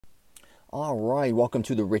All right, welcome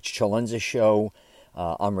to the Rich CELENZA show.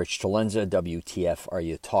 I'm Rich CELENZA. WTF are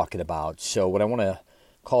you talking about? So what I want to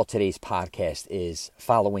call today's podcast is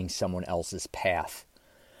following someone else's path.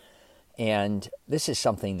 And this is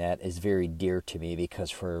something that is very dear to me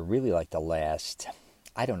because for really like the last,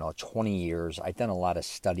 20 years, I've done a lot of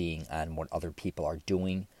studying on what other people are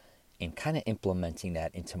doing and kind of implementing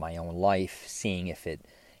that into my own life, seeing if it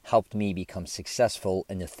helped me become successful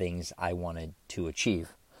in the things I wanted to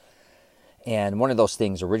achieve. And one of those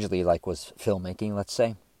things originally was filmmaking, let's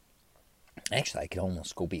say. Actually, I could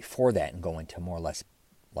almost go before that and go into more or less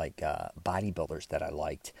bodybuilders that I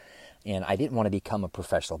liked. And I didn't want to become a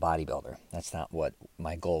professional bodybuilder. That's not what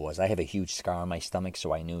my goal was. I have a huge scar on my stomach,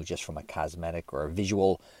 so I knew just from a cosmetic or a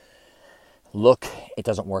visual look, it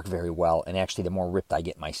doesn't work very well. And actually, the more ripped I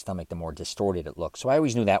get in my stomach, the more distorted it looks. So I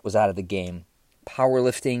always knew that was out of the game.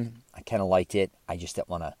 Powerlifting, I kind of liked it. I just didn't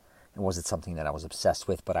want to. It wasn't something that I was obsessed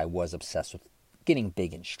with, but I was obsessed with getting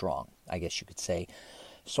big and strong, I guess you could say.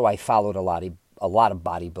 So I followed a lot of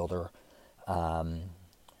bodybuilder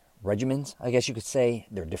regimens, I guess you could say.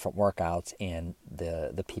 They're different workouts, and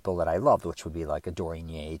the people that I loved, which would be like a Dorian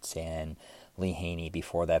Yates and Lee Haney,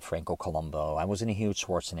 before that Franco Columbu. I wasn't a huge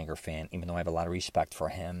Schwarzenegger fan, even though I have a lot of respect for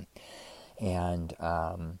him. And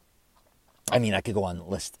I could go on and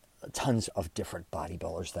list tons of different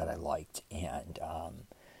bodybuilders that I liked, and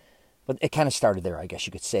but it kind of started there, I guess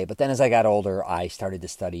you could say. But then as I got older, I started to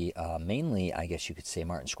study mainly, I guess you could say,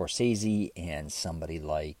 Martin Scorsese and somebody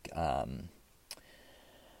like, how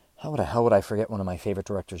would I forget one of my favorite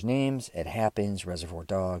directors' names? It Happens, Reservoir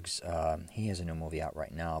Dogs. He has a new movie out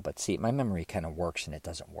right now. But see, my memory kind of works and it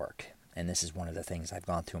doesn't work. And this is one of the things I've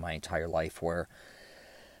gone through my entire life where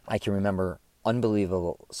I can remember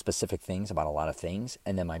unbelievable specific things about a lot of things,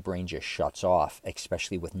 and then my brain just shuts off,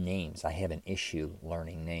 especially with names. I have an issue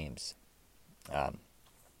learning names.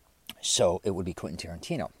 So it would be Quentin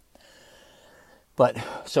Tarantino. But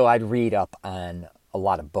so I'd read up on a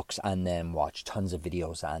lot of books on them, watch tons of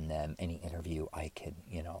videos on them, any interview I could,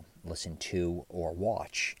 listen to or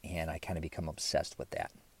watch, and I kind of become obsessed with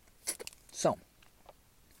that. So,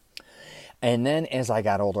 and then as I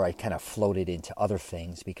got older, I kind of floated into other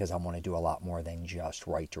things because I want to do a lot more than just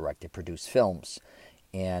write, direct, and produce films.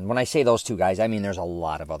 And when I say those two guys, I mean there's a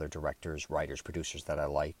lot of other directors, writers, producers that I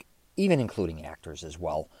like, even including actors as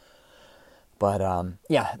well. But then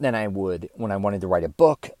when I wanted to write a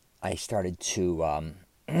book, I started to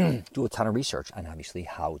do a ton of research on obviously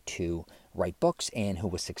how to write books and who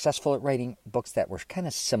was successful at writing books that were kind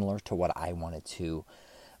of similar to what I wanted to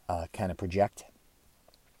kind of project.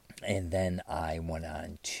 And then I went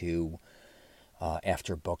on to,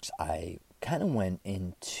 after books, I kind of went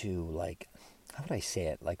into how would I say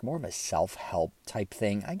it? More of a self-help type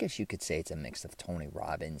thing. I guess you could say it's a mix of Tony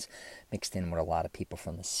Robbins, mixed in with a lot of people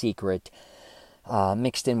from The Secret,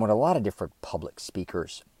 mixed in with a lot of different public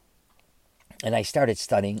speakers. And I started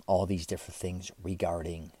studying all these different things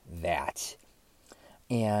regarding that.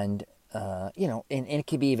 And, and it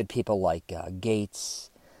could be even people like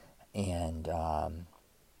Gates and...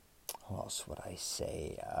 who else would I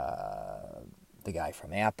say? The guy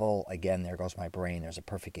from Apple. Again, there goes my brain. There's a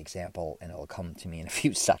perfect example, and it'll come to me in a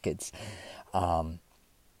few seconds.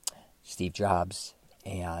 Steve Jobs.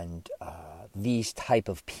 And these type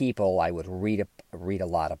of people I would read a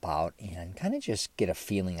lot about and kind of just get a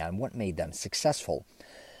feeling on what made them successful.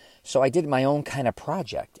 So I did my own kind of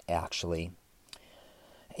project, actually.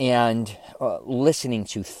 And listening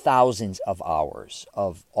to thousands of hours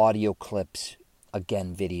of audio clips,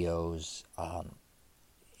 again, videos,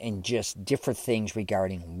 and just different things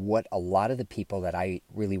regarding what a lot of the people that I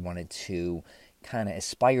really wanted to kind of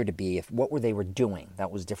aspire to be, what they were doing that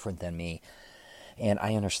was different than me. And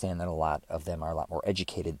I understand that a lot of them are a lot more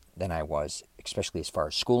educated than I was, especially as far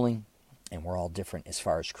as schooling, and we're all different as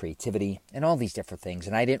far as creativity and all these different things.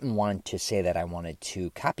 And I didn't want to say that I wanted to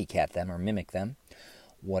copycat them or mimic them.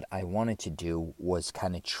 What I wanted to do was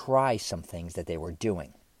kind of try some things that they were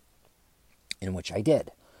doing, in which I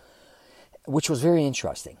did, which was very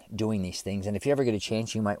interesting, doing these things. And if you ever get a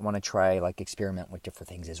chance, you might want to try, experiment with different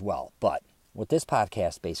things as well. But what this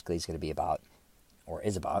podcast basically is going to be about, or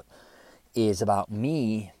is about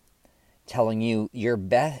me telling you your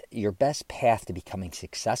best path to becoming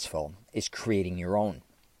successful is creating your own.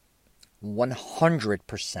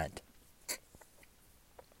 100%.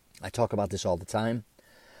 I talk about this all the time.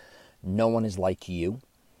 No one is like you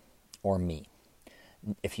or me.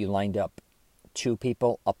 If you lined up 2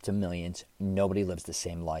 people up to millions, nobody lives the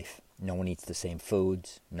same life. No one eats the same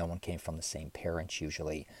foods. No one came from the same parents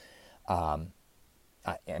usually.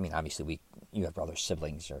 Obviously you have brothers,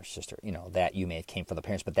 siblings, or sister, that you may have came from the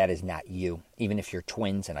parents, but that is not you. Even if you're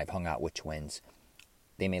twins, and I've hung out with twins,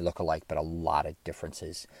 they may look alike, but a lot of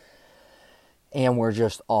differences. And we're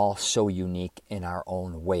just all so unique in our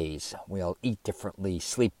own ways. We all eat differently,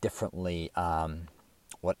 sleep differently.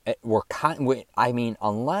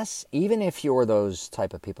 Unless, even if you're those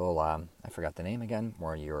type of people, I forgot the name again,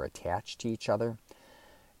 where you're attached to each other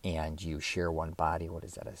and you share one body. What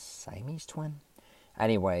is that, a Siamese twin?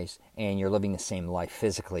 Anyways, and you're living the same life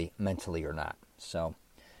physically, mentally, or not. So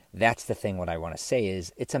that's the thing. What I want to say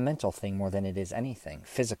is it's a mental thing more than it is anything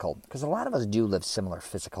physical, because a lot of us do live similar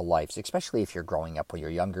physical lives, especially if you're growing up when you're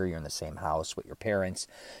younger, you're in the same house with your parents,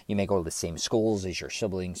 you may go to the same schools as your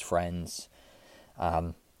siblings, friends,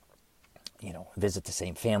 visit the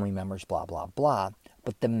same family members, blah, blah, blah.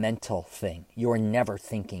 But the mental thing, you're never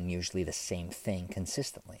thinking usually the same thing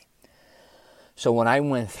consistently. So when I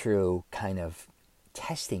went through kind of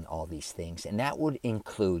testing all these things, and that would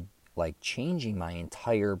include like changing my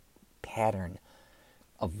entire pattern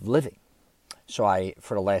of living. So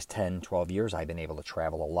for the last 10, 12 years, I've been able to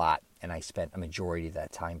travel a lot, and I spent a majority of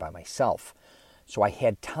that time by myself. So I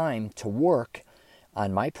had time to work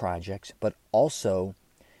on my projects, but also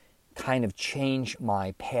kind of change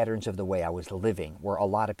my patterns of the way I was living, where a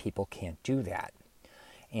lot of people can't do that.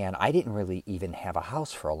 And I didn't really even have a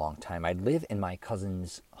house for a long time. I'd live in my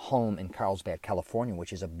cousin's home in Carlsbad, California,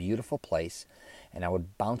 which is a beautiful place. And I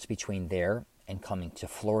would bounce between there and coming to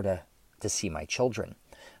Florida to see my children.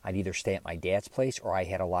 I'd either stay at my dad's place, or I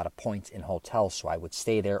had a lot of points in hotels, so I would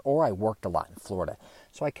stay there, or I worked a lot in Florida.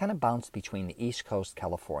 So I kind of bounced between the East Coast,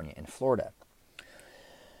 California, and Florida.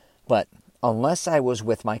 But unless I was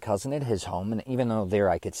with my cousin at his home, and even though there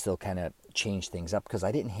I could still kind of change things up, because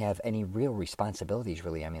I didn't have any real responsibilities,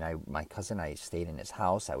 really. I mean, my cousin, I stayed in his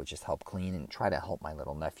house. I would just help clean and try to help my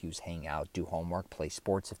little nephews hang out, do homework, play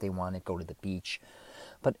sports if they wanted, go to the beach.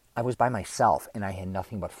 But I was by myself, and I had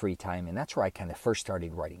nothing but free time, and that's where I kind of first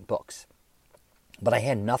started writing books. But I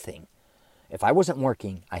had nothing. If I wasn't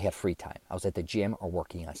working, I had free time. I was at the gym or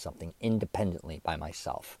working on something independently by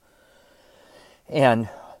myself. And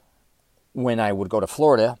when I would go to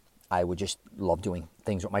Florida, I would just love doing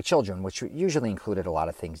things with my children, which usually included a lot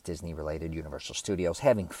of things Disney-related, Universal Studios,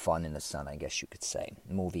 having fun in the sun, I guess you could say.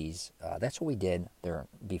 Movies, that's what we did there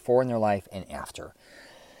before in their life and after.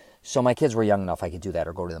 So my kids were young enough I could do that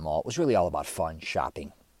or go to the mall. It was really all about fun,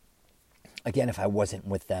 shopping. Again, if I wasn't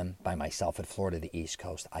with them by myself at Florida, the East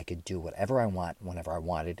Coast, I could do whatever I want, whenever I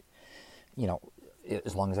wanted,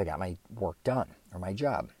 as long as I got my work done or my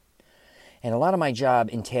job. And a lot of my job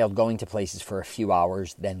entailed going to places for a few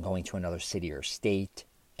hours, then going to another city or state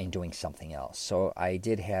and doing something else. So I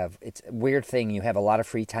did have, it's a weird thing, you have a lot of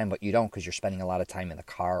free time, but you don't, because you're spending a lot of time in the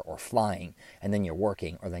car or flying, and then you're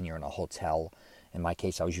working, or then you're in a hotel. In my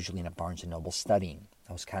case, I was usually in a Barnes & Noble studying.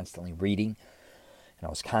 I was constantly reading, and I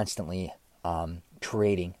was constantly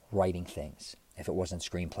creating, writing things. If it wasn't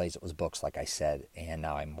screenplays, it was books, like I said. And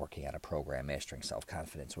now I'm working on a program, Mastering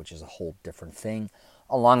Self-Confidence, which is a whole different thing,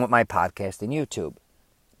 along with my podcast and YouTube.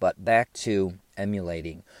 But back to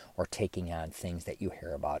emulating or taking on things that you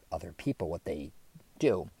hear about other people, what they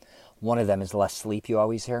do. One of them is less sleep, you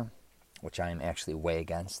always hear, which I am actually way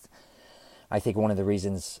against. I think one of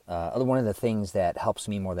the things that helps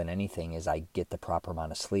me more than anything is I get the proper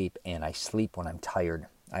amount of sleep, and I sleep when I'm tired.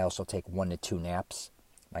 I also take 1 to 2 naps.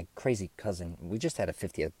 My crazy cousin, we just had a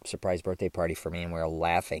 50th surprise birthday party for me, and we were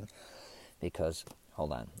laughing because,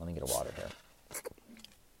 hold on, let me get a water here.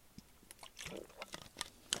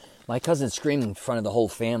 My cousin screamed in front of the whole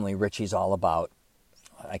family, Richie's all about,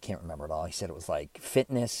 I can't remember it all. He said it was like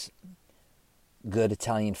fitness, good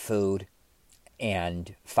Italian food,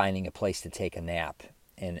 and finding a place to take a nap.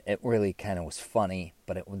 And it really kind of was funny,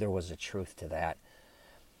 but there was a truth to that.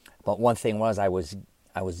 But one thing was I was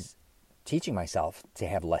teaching myself to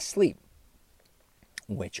have less sleep,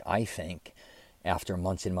 which I think after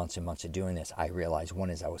months and months and months of doing this, I realized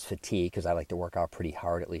one is I was fatigued, because I like to work out pretty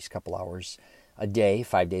hard, at least a couple hours a day,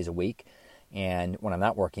 5 days a week. And when I'm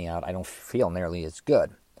not working out, I don't feel nearly as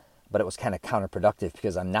good. But it was kind of counterproductive,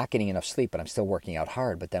 because I'm not getting enough sleep, but I'm still working out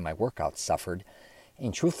hard. But then my workout suffered.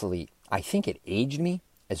 And truthfully, I think it aged me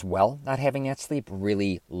as well, not having that sleep,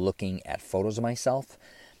 really looking at photos of myself.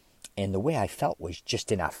 And the way I felt was just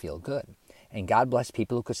did not feel good. And God bless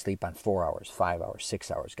people who could sleep on 4 hours, 5 hours, 6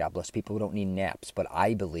 hours. God bless people who don't need naps. But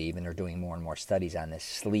I believe, and they're doing more and more studies on this,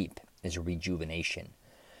 sleep is a rejuvenation.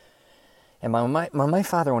 And when my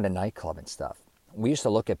father owned a nightclub and stuff, we used to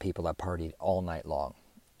look at people that partied all night long,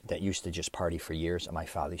 that used to just party for years. And my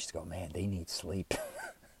father used to go, man, they need sleep.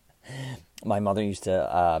 My mother used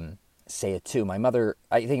to say it too.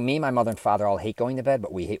 I think me, my mother, and father all hate going to bed,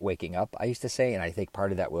 but we hate waking up, I used to say. And I think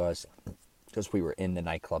part of that was because we were in the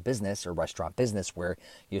nightclub business or restaurant business where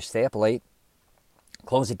you stay up late,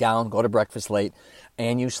 close it down, go to breakfast late,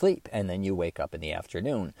 and you sleep. And then you wake up in the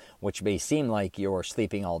afternoon, which may seem like you're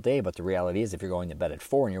sleeping all day, but the reality is if you're going to bed at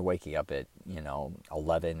 4 and you're waking up at,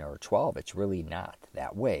 11 or 12, it's really not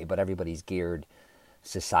that way. But everybody's geared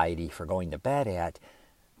society for going to bed at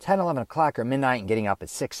 10, 11 o'clock or midnight and getting up at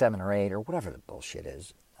 6, 7, or 8 or whatever the bullshit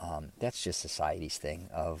is. That's just society's thing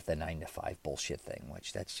of the 9 to 5 bullshit thing,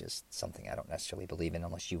 which that's just something I don't necessarily believe in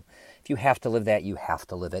if you have to live that, you have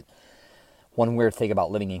to live it. One weird thing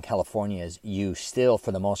about living in California is you still,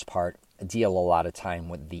 for the most part, deal a lot of time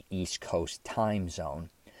with the East Coast time zone.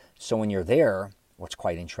 So when you're there, what's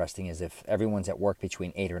quite interesting is if everyone's at work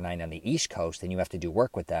between 8 or 9 on the East Coast and you have to do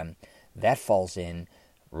work with them, that falls in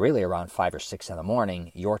really around 5 or 6 in the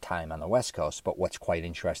morning, your time on the West Coast. But what's quite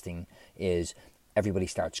interesting is everybody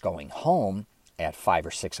starts going home at 5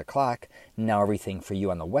 or 6 o'clock. Now everything for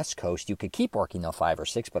you on the West Coast, you could keep working till 5 or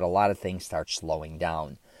 6, but a lot of things start slowing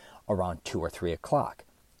down around 2 or 3 o'clock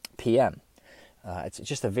p.m. It's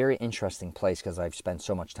just a very interesting place because I've spent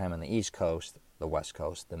so much time on the East Coast, the West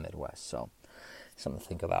Coast, the Midwest. So something to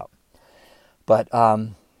think about. But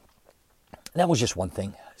that was just one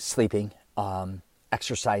thing. Sleeping,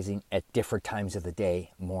 exercising at different times of the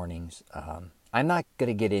day, mornings. I'm not going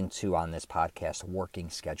to get into on this podcast working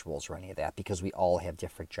schedules or any of that because we all have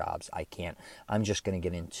different jobs. I'm just going to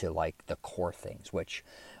get into like the core things, which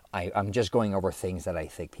I'm just going over things that I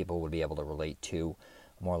think people would be able to relate to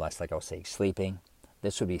more or less, like I was saying, sleeping.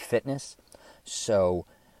 This would be fitness. So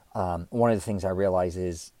one of the things I realize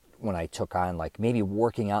is when I took on like maybe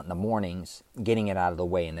working out in the mornings, getting it out of the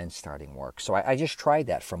way and then starting work. So I just tried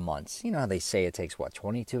that for months. You know how they say it takes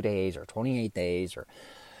 22 days or 28 days or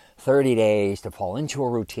 30 days to fall into a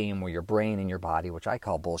routine where your brain and your body, which I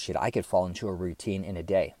call bullshit, I could fall into a routine in a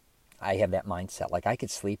day. I have that mindset. Like I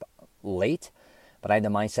could sleep late, but I had the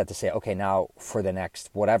mindset to say, okay, now for the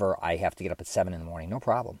next whatever, I have to get up at 7 in the morning. No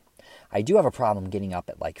problem. I do have a problem getting up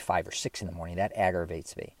at like 5 or 6 in the morning. That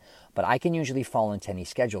aggravates me. But I can usually fall into any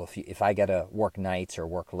schedule. If I got to work nights or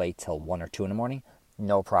work late till 1 or 2 in the morning,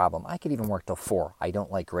 no problem. I could even work till 4. I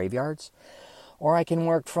don't like graveyards. Or I can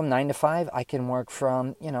work from 9 to 5. I can work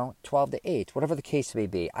from, 12 to 8, whatever the case may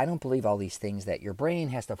be. I don't believe all these things that your brain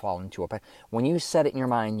has to fall into. When you set it in your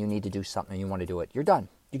mind, you need to do something and you want to do it, you're done.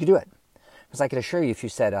 You can do it. Because I could assure you, if you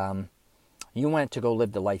said you went to go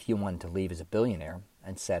live the life you wanted to live as a billionaire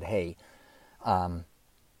and said, hey,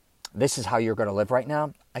 this is how you're going to live right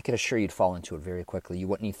now, I could assure you'd fall into it very quickly. You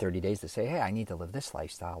wouldn't need 30 days to say, hey, I need to live this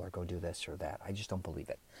lifestyle or go do this or that. I just don't believe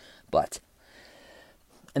it. But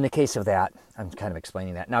in the case of that, I'm kind of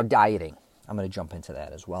explaining that. Now, dieting, I'm going to jump into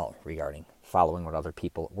that as well regarding following what other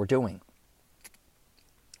people were doing.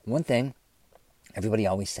 One thing, everybody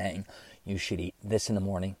always saying, you should eat this in the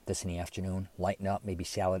morning, this in the afternoon, lighten up, maybe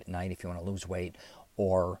salad at night if you want to lose weight,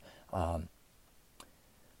 or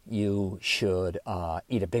you should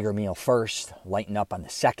eat a bigger meal first, lighten up on the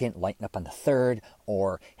second, lighten up on the third,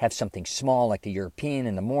 or have something small like the European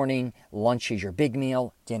in the morning, lunch is your big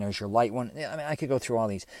meal, dinner is your light one. I mean, I could go through all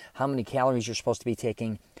these. How many calories you're supposed to be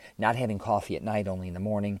taking, not having coffee at night, only in the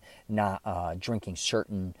morning, not drinking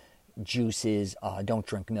certain juices, don't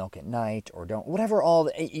drink milk at night, or don't, whatever,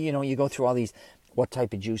 you go through all these, what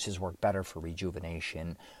type of juices work better for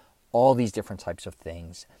rejuvenation, all these different types of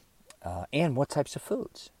things. And what types of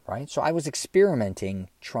foods, right? So I was experimenting,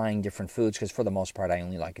 trying different foods, because for the most part, I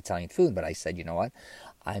only like Italian food. But I said, you know what?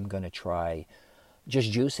 I'm going to try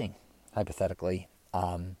just juicing, hypothetically,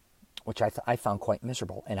 which I found quite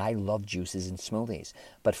miserable. And I love juices and smoothies.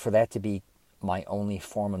 But for that to be my only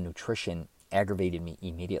form of nutrition aggravated me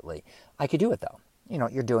immediately. I could do it, though.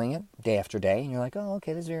 You're doing it day after day, and you're like, oh,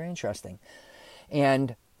 okay, this is very interesting.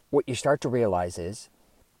 And what you start to realize is,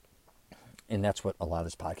 and that's what a lot of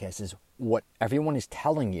this podcast is, what everyone is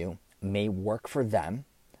telling you may work for them.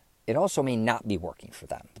 It also may not be working for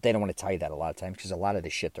them. But they don't want to tell you that a lot of times because a lot of the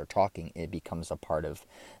shit they're talking, it becomes a part of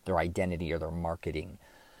their identity or their marketing.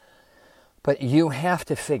 But you have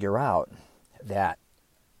to figure out that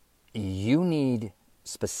you need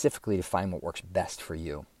specifically to find what works best for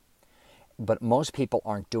you. But most people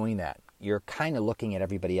aren't doing that. You're kind of looking at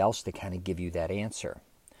everybody else to kind of give you that answer.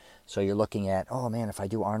 So you're looking at, oh man, if I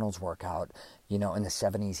do Arnold's workout, in the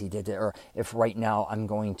 70s he did it, or if right now I'm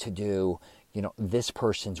going to do, this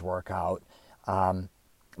person's workout,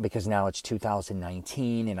 because now it's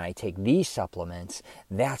 2019 and I take these supplements,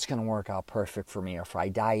 that's going to work out perfect for me. Or if I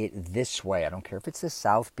diet this way, I don't care if it's the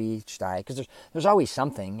South Beach diet, because there's always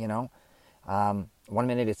something, One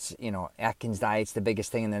minute it's, Atkins diet's the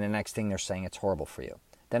biggest thing, and then the next thing they're saying it's horrible for you.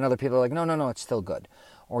 Then other people are like, no, it's still good.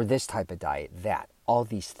 Or this type of diet, that, all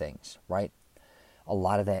these things, right? A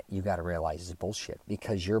lot of that you got to realize is bullshit,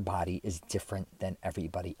 because your body is different than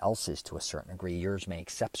everybody else's to a certain degree. Yours may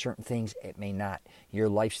accept certain things, it may not. Your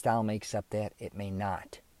lifestyle may accept that, it may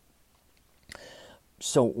not.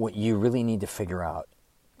 So what you really need to figure out,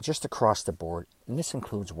 just across the board, and this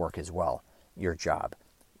includes work as well, your job,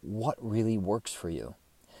 what really works for you.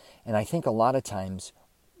 And I think a lot of times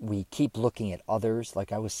we keep looking at others,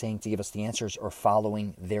 like I was saying, to give us the answers, or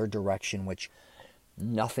following their direction, which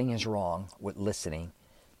nothing is wrong with listening.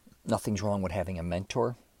 Nothing's wrong with having a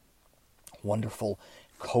mentor. Wonderful.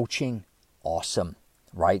 Coaching, awesome,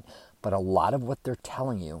 right? But a lot of what they're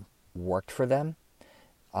telling you worked for them,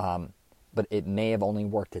 but it may have only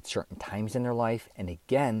worked at certain times in their life. And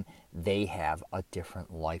again, they have a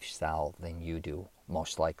different lifestyle than you do,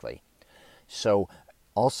 most likely. So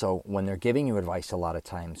also, when they're giving you advice, a lot of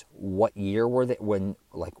times, what year were they, when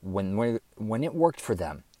it worked for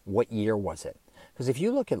them, what year was it? Because if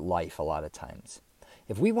you look at life a lot of times,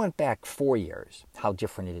 if we went back 4 years, how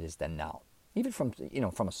different it is than now. Even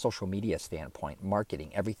from a social media standpoint,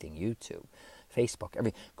 marketing, everything, YouTube,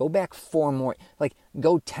 Facebook, go back 4 more,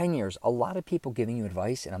 go 10 years. A lot of people giving you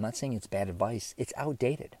advice, and I'm not saying it's bad advice, it's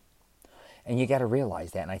outdated. And you got to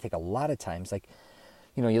realize that. And I think a lot of times,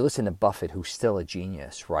 you listen to Buffett, who's still a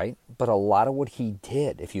genius, right? But a lot of what he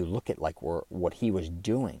did, if you look at what he was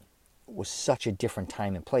doing, was such a different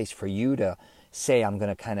time and place. For you to say, I'm going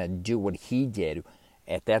to kind of do what he did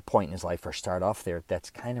at that point in his life, or start off there, that's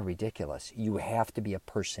kind of ridiculous. You have to be a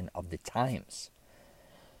person of the times,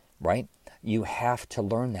 right? You have to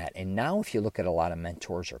learn that. And now if you look at a lot of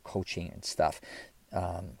mentors or coaching and stuff,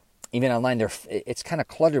 even online, it's kind of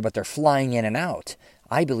cluttered, but they're flying in and out.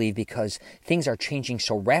 I believe because things are changing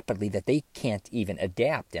so rapidly that they can't even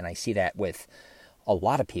adapt. And I see that with a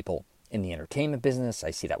lot of people in the entertainment business.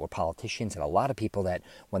 I see that with politicians, and a lot of people that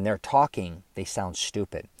when they're talking, they sound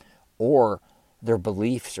stupid, or their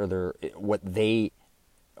beliefs or what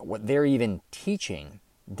they're even teaching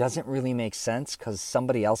doesn't really make sense because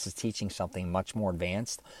somebody else is teaching something much more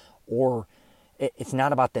advanced, or it's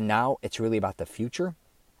not about the now, it's really about the future.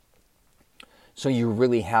 So you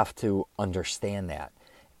really have to understand that.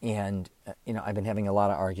 And, I've been having a lot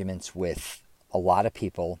of arguments with a lot of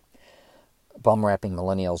people, bum rapping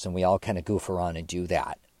millennials, and we all kind of goof around and do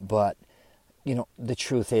that. But, the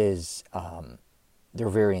truth is, they're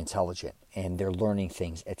very intelligent, and they're learning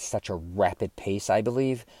things at such a rapid pace, I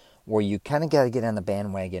believe, where you kind of got to get on the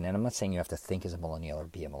bandwagon. And I'm not saying you have to think as a millennial or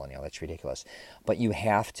be a millennial. That's ridiculous. But you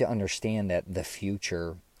have to understand that the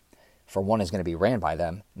future, for one, is going to be ran by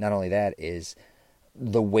them. Not only that, is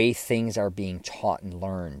the way things are being taught and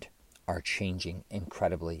learned are changing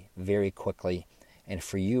incredibly, very quickly. And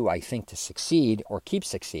for you, I think, to succeed or keep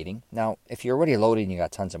succeeding. Now, if you're already loaded and you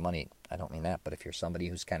got tons of money, I don't mean that, but if you're somebody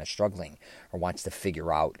who's kind of struggling or wants to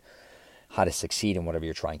figure out how to succeed in whatever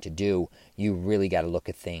you're trying to do, you really got to look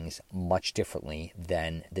at things much differently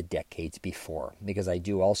than the decades before. Because I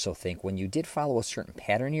do also think when you did follow a certain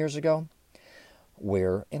pattern years ago,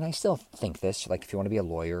 and I still think this, if you want to be a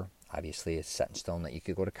lawyer, obviously it's set in stone that you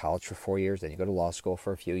could go to college for 4 years, then you go to law school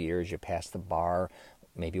for a few years, you pass the bar,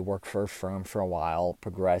 maybe work for a firm for a while,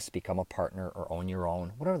 progress, become a partner, or own your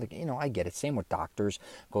own, whatever. I get it. Same with doctors.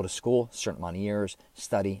 Go to school, certain amount of years,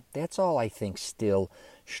 study. That's all, I think, still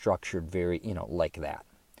structured very, like that.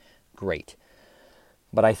 Great.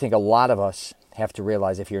 But I think a lot of us have to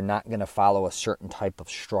realize if you're not going to follow a certain type of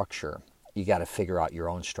structure, you got to figure out your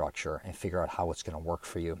own structure and figure out how it's going to work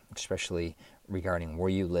for you, especially regarding where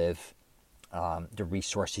you live, the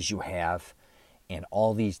resources you have, and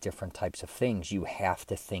all these different types of things. You have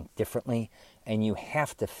to think differently, and you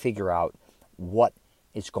have to figure out what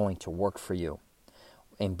is going to work for you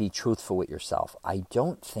and be truthful with yourself. I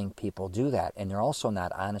don't think people do that, and they're also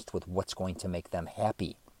not honest with what's going to make them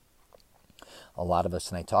happy. A lot of us,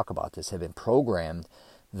 and I talk about this, have been programmed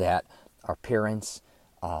that our parents,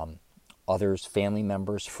 others, family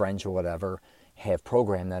members, friends, or whatever, have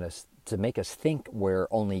programmed that to make us think we're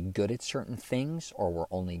only good at certain things, or we're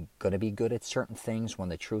only going to be good at certain things, when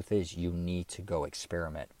the truth is you need to go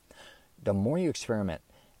experiment. The more you experiment,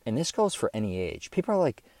 and this goes for any age, people are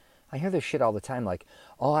like, I hear this shit all the time,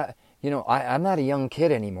 I'm not a young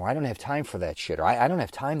kid anymore. I don't have time for that shit. Or I don't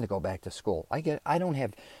have time to go back to school. I don't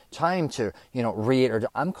have time to, read. Or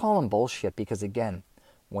I'm calling bullshit, because again,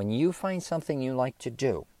 when you find something you like to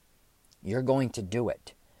do, you're going to do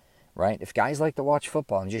it. Right? If guys like to watch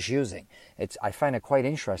football, I'm just using, I find it quite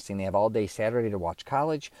interesting. They have all day Saturday to watch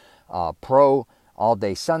college, pro, all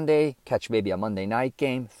day Sunday, catch maybe a Monday night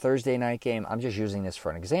game, Thursday night game. I'm just using this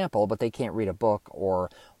for an example, but they can't read a book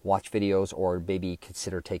or watch videos or maybe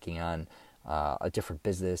consider taking on a different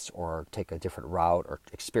business or take a different route or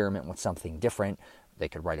experiment with something different. They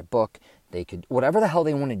could write a book. They could, whatever the hell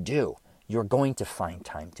they want to do, you're going to find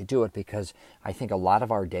time to do it, because I think a lot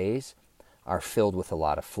of our days are filled with a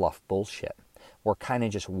lot of fluff bullshit. We're kind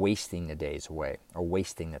of just wasting the days away or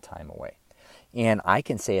wasting the time away. And I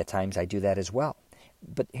can say at times I do that as well.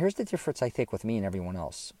 But here's the difference, I think, with me and everyone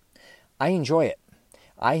else. I enjoy it.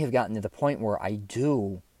 I have gotten to the point where I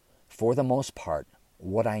do, for the most part,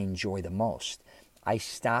 what I enjoy the most. I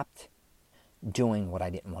stopped doing what I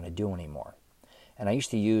didn't want to do anymore. And I used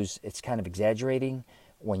to use, it's kind of exaggerating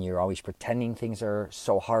when you're always pretending things are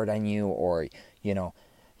so hard on you, or,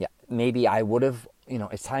 maybe I would have,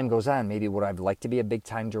 as time goes on, maybe would I like to be a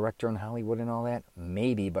big-time director in Hollywood and all that?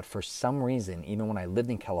 Maybe, but for some reason, even when I lived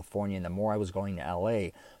in California and the more I was going to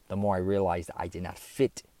LA, the more I realized I did not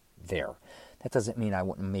fit there. That doesn't mean I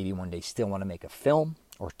wouldn't maybe one day still want to make a film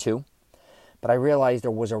or two, but I realized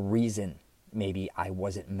there was a reason maybe I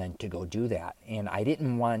wasn't meant to go do that. And I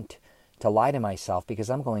didn't want to lie to myself, because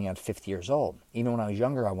I'm going on 50 years old. Even when I was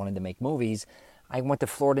younger, I wanted to make movies. I went to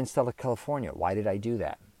Florida instead of California. Why did I do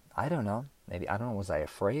that? I don't know. Maybe, I don't know, was I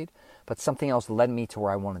afraid? But something else led me to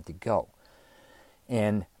where I wanted to go.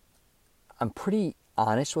 And I'm pretty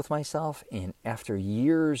honest with myself, and after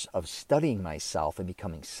years of studying myself and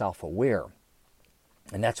becoming self-aware,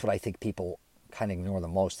 and that's what I think people kind of ignore the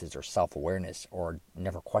most, is their self-awareness, or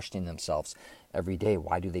never questioning themselves every day.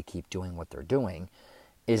 Why do they keep doing what they're doing?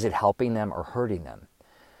 Is it helping them or hurting them?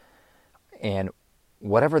 And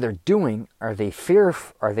whatever they're doing, are they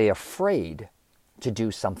afraid to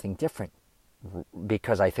do something different?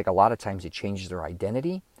 Because I think a lot of times it changes their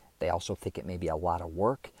identity. They also think it may be a lot of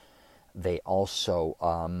work. They also,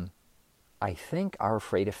 I think, are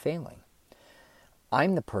afraid of failing.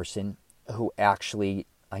 I'm the person who actually,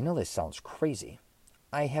 I know this sounds crazy,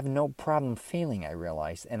 I have no problem failing, I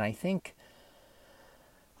realized. And I think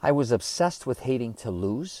I was obsessed with hating to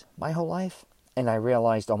lose my whole life, and I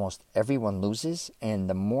realized almost everyone loses, and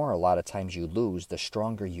the more a lot of times you lose, the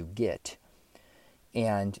stronger you get.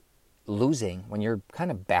 And losing, when you're kind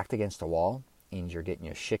of backed against a wall and you're getting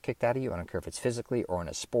your shit kicked out of you, I don't care if it's physically or in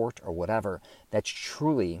a sport or whatever, that's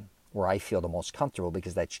truly where I feel the most comfortable,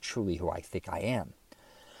 because that's truly who I think I am.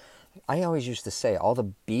 I always used to say, all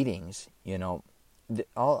the beatings,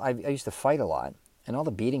 I used to fight a lot, and all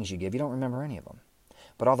the beatings you give, you don't remember any of them.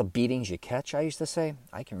 But all the beatings you catch, I used to say,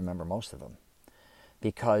 I can remember most of them.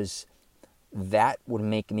 Because that would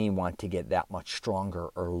make me want to get that much stronger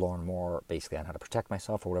or learn more, basically, on how to protect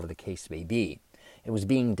myself or whatever the case may be. It was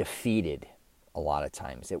being defeated a lot of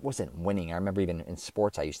times. It wasn't winning. I remember even in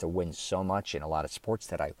sports, I used to win so much in a lot of sports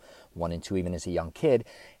that I went into even as a young kid.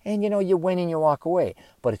 And, you win and you walk away.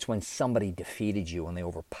 But it's when somebody defeated you and they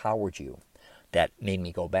overpowered you that made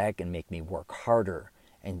me go back and make me work harder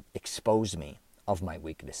and expose me of my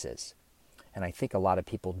weaknesses. And I think a lot of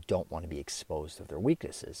people don't want to be exposed of their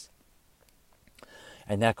weaknesses.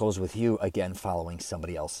 And that goes with you, again, following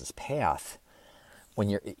somebody else's path.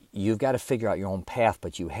 When you've got to figure out your own path,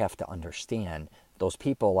 but you have to understand those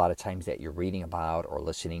people a lot of times that you're reading about or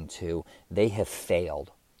listening to, they have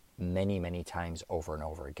failed many, many times over and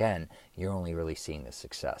over again. You're only really seeing the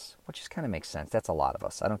success, which just kind of makes sense. That's a lot of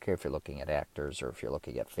us. I don't care if you're looking at actors or if you're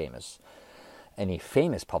looking at any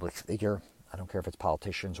famous public figure. I don't care if it's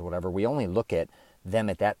politicians or whatever. We only look at them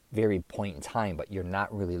at that very point in time, but you're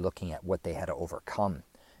not really looking at what they had to overcome.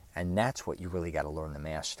 And that's what you really got to learn to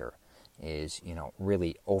master, is,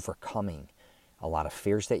 really overcoming a lot of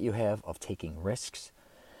fears that you have of taking risks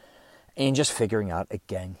and just figuring out,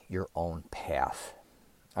 again, your own path.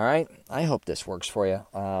 All right? I hope this works for you.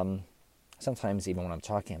 Sometimes even when I'm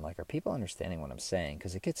talking, I'm like, are people understanding what I'm saying?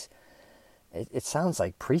 Because it sounds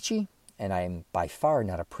like preachy, and I'm by far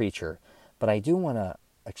not a preacher. But I do want to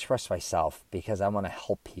express myself because I want to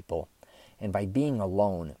help people. And by being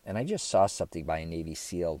alone, and I just saw something by a Navy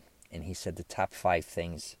SEAL, and he said the top 5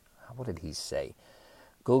 things. What did he say?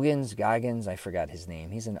 Goggins, I forgot his name.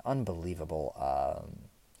 He's an unbelievable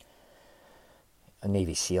a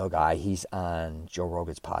Navy SEAL guy. He's on Joe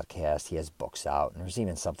Rogan's podcast. He has books out. And there's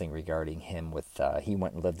even something regarding him with, he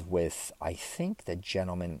went and lived with, I think the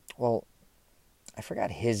gentleman, well, I forgot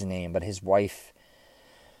his name, but his wife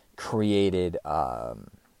created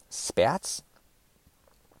spats.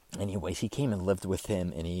 Anyways, he came and lived with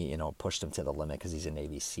him, and he, pushed him to the limit because he's a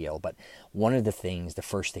Navy SEAL. But one of the things, the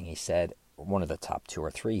first thing he said, one of the top 2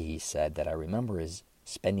 or 3 he said that I remember is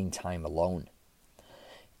spending time alone.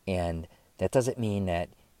 And that doesn't mean that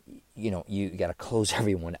you got to close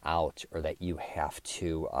everyone out, or that you have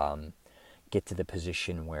to get to the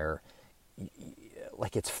position where,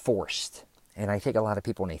 like, it's forced. And I think a lot of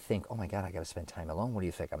people, when they think, oh my God, I got to spend time alone, what do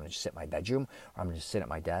you think? I'm going to just sit in my bedroom, or I'm going to sit at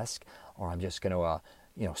my desk, or I'm just going to,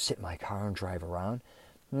 sit in my car and drive around.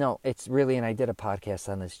 No, it's really, and I did a podcast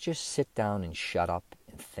on this, just sit down and shut up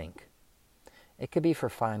and think. It could be for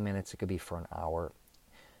 5 minutes, it could be for an hour.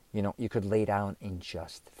 You could lay down and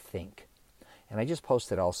just think. And I just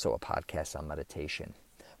posted also a podcast on meditation,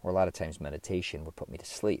 where a lot of times meditation would put me to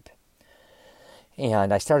sleep.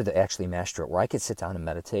 And I started to actually master it, where I could sit down and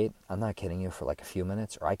meditate. I'm not kidding you, for like a few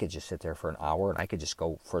minutes, or I could just sit there for an hour, and I could just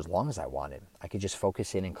go for as long as I wanted. I could just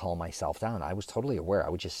focus in and calm myself down. I was totally aware. I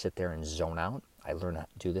would just sit there and zone out. I learned how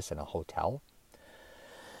to do this in a hotel.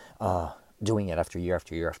 Doing it after year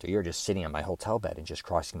after year after year, just sitting on my hotel bed and just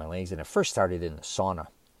crossing my legs. And it first started in the sauna,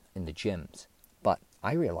 in the gyms. But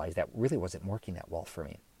I realized that really wasn't working that well for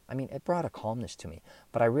me. I mean, it brought a calmness to me.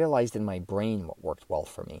 But I realized in my brain what worked well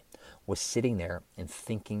for me was sitting there and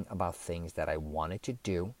thinking about things that I wanted to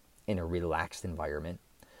do in a relaxed environment,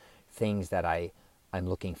 things that I'm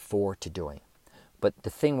looking forward to doing. But the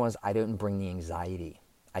thing was, I didn't bring the anxiety.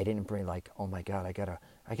 I didn't bring like, oh my God, I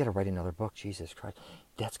gotta write another book. Jesus Christ,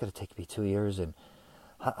 that's gonna take me 2 years, and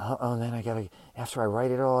then after I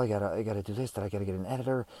write it all, I gotta do this. Then I gotta get an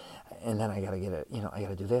editor, and then I gotta get I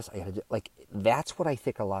gotta do this. That's what I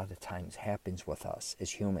think a lot of the times happens with us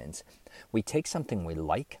as humans. We take something we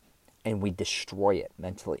like, and we destroy it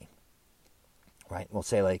mentally. Right? We'll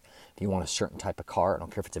say, like, if you want a certain type of car, I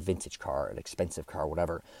don't care if it's a vintage car, an expensive car,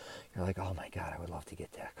 whatever. You're like, oh my God, I would love to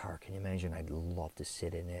get that car. Can you imagine? I'd love to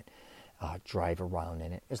sit in it, drive around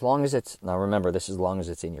in it. As long as now remember, this is as long as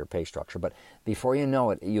it's in your pay structure. But before you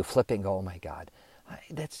know it, you flip it and go, oh my God,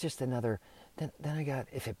 that's just another. Then I got,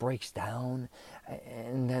 if it breaks down,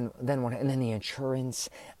 and then what? And then the insurance,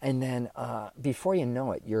 and then before you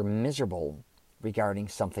know it, you're miserable regarding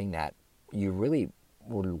something that you really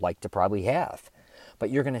would like to probably have. But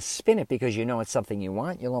you're going to spin it because you know it's something you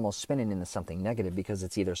want. You'll almost spin it into something negative because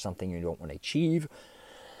it's either something you don't want to achieve.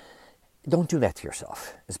 Don't do that to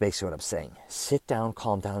yourself, is basically what I'm saying. Sit down,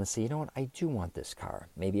 calm down, and say, you know what? I do want this car.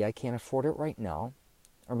 Maybe I can't afford it right now,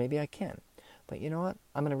 or maybe I can. But you know what?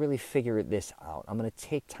 I'm going to really figure this out. I'm going to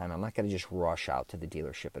take time. I'm not going to just rush out to the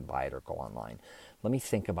dealership and buy it or go online. Let me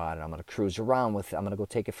think about it. I'm going to cruise around with it. I'm going to go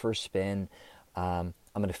take it for a spin. I'm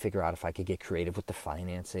going to figure out if I could get creative with the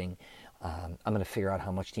financing. I'm going to figure out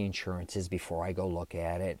how much the insurance is before I go look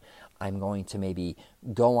at it. I'm going to maybe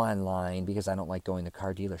go online because I don't like going to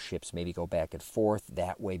car dealerships. Maybe go back and forth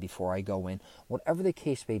that way before I go in. Whatever the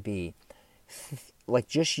case may be, like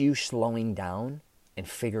just you slowing down and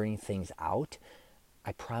figuring things out,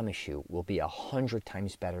 I promise you will be 100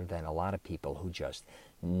 times better than a lot of people who just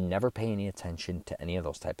never pay any attention to any of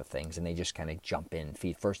those type of things, and they just kind of jump in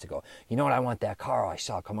feet first to go, you know what, I want that car, I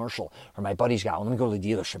saw a commercial, or my buddy's got one, let me go to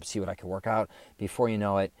the dealership and see what I can work out. Before you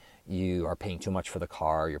know it, you are paying too much for the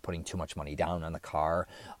car, you're putting too much money down on the car,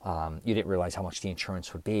 you didn't realize how much the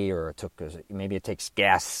insurance would be, or maybe it takes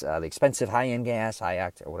gas, the expensive high-end gas,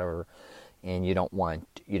 high-act, or whatever, and you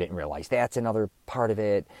didn't realize that's another part of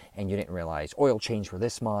it, and you didn't realize oil change were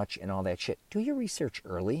this much, and all that shit. Do your research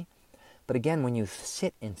early. But again, when you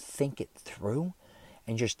sit and think it through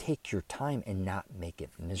and just take your time and not make it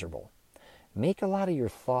miserable, make a lot of your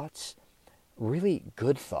thoughts really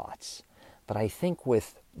good thoughts. But I think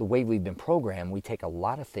with the way we've been programmed, we take a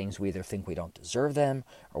lot of things, we either think we don't deserve them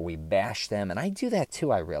or we bash them. And I do that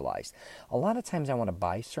too, I realized. A lot of times I want to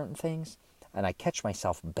buy certain things and I catch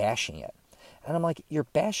myself bashing it. And I'm like, you're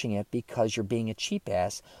bashing it because you're being a cheap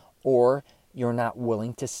ass, or you're not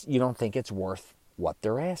willing to, you don't think it's worth what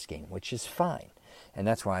they're asking, which is fine. And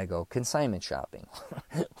that's why I go consignment shopping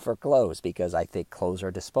for clothes, because I think clothes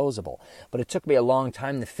are disposable. But it took me a long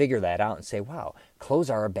time to figure that out and say, wow,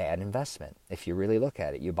 clothes are a bad investment. If you really look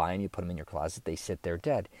at it, you buy them, you put them in your closet, they sit there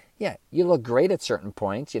dead. Yeah, you look great at certain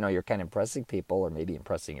points, you're kind of impressing people or maybe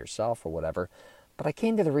impressing yourself or whatever. But I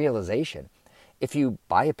came to the realization, if you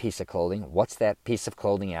buy a piece of clothing, what's that piece of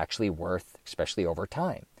clothing actually worth, especially over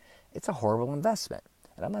time? It's a horrible investment.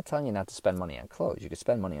 And I'm not telling you not to spend money on clothes. You can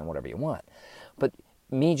spend money on whatever you want. But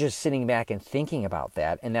me just sitting back and thinking about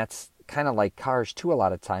that, and that's kind of like cars too a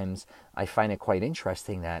lot of times, I find it quite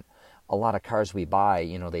interesting that a lot of cars we buy,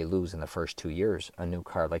 they lose in the first 2 years, a new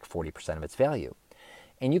car, like 40% of its value.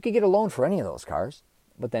 And you could get a loan for any of those cars.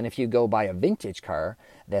 But then if you go buy a vintage car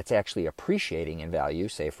that's actually appreciating in value,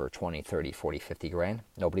 say for 20, 30, 40, 50 grand,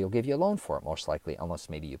 nobody will give you a loan for it, most likely, unless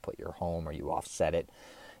maybe you put your home or you offset it,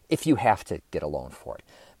 if you have to get a loan for it.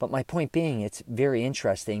 But my point being, it's very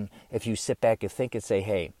interesting if you sit back and think and say,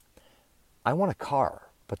 hey, I want a car,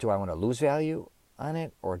 But do I want to lose value on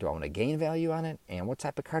it, or do I want to gain value on it? And what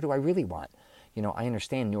type of car do I really want? You know, I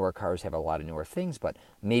understand newer cars have a lot of newer things, but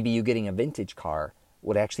maybe you getting a vintage car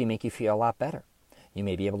would actually make you feel a lot better. You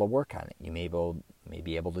may be able to work on it. You may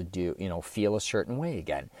be able to do, feel a certain way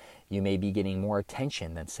again. You may be getting more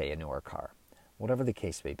attention than, say, a newer car. Whatever the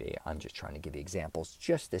case may be, I'm just trying to give you examples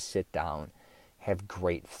just to sit down, have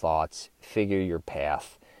great thoughts, figure your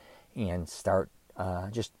path, and start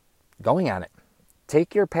just going on it.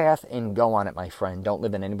 Take your path and go on it, my friend. Don't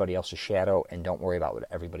live in anybody else's shadow, and don't worry about what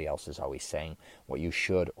everybody else is always saying, what you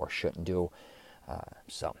should or shouldn't do.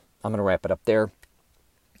 So I'm going to wrap it up there.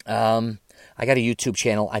 I got a YouTube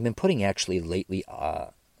channel. I've been putting actually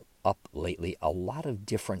up lately a lot of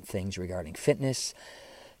different things regarding fitness.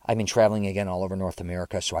 I've been traveling again all over North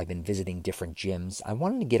America, so I've been visiting different gyms. I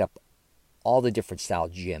wanted to get up all the different style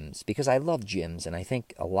gyms because I love gyms, and I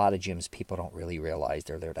think a lot of gyms people don't really realize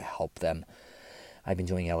they're there to help them. I've been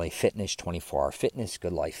doing LA Fitness, 24-Hour Fitness,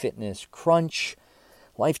 Good Life Fitness, Crunch,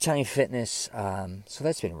 Lifetime Fitness. So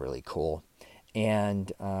that's been really cool.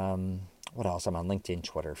 And what else? I'm on LinkedIn,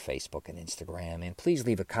 Twitter, Facebook, and Instagram. And please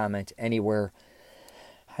leave a comment anywhere.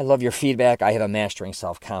 I love your feedback. I have a Mastering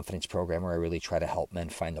Self-Confidence program where I really try to help men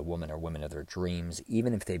find the woman or women of their dreams,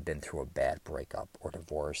 even if they've been through a bad breakup or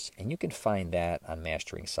divorce. And you can find that on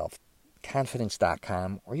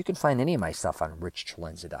MasteringSelfConfidence.com, or you can find any of my stuff on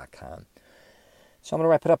RichCELENZA.com. So I'm going to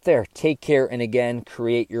wrap it up there. Take care, and again,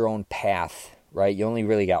 create your own path, right? You only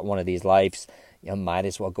really got one of these lives. You might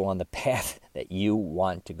as well go on the path that you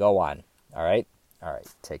want to go on, all right? All right,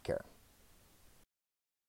 take care.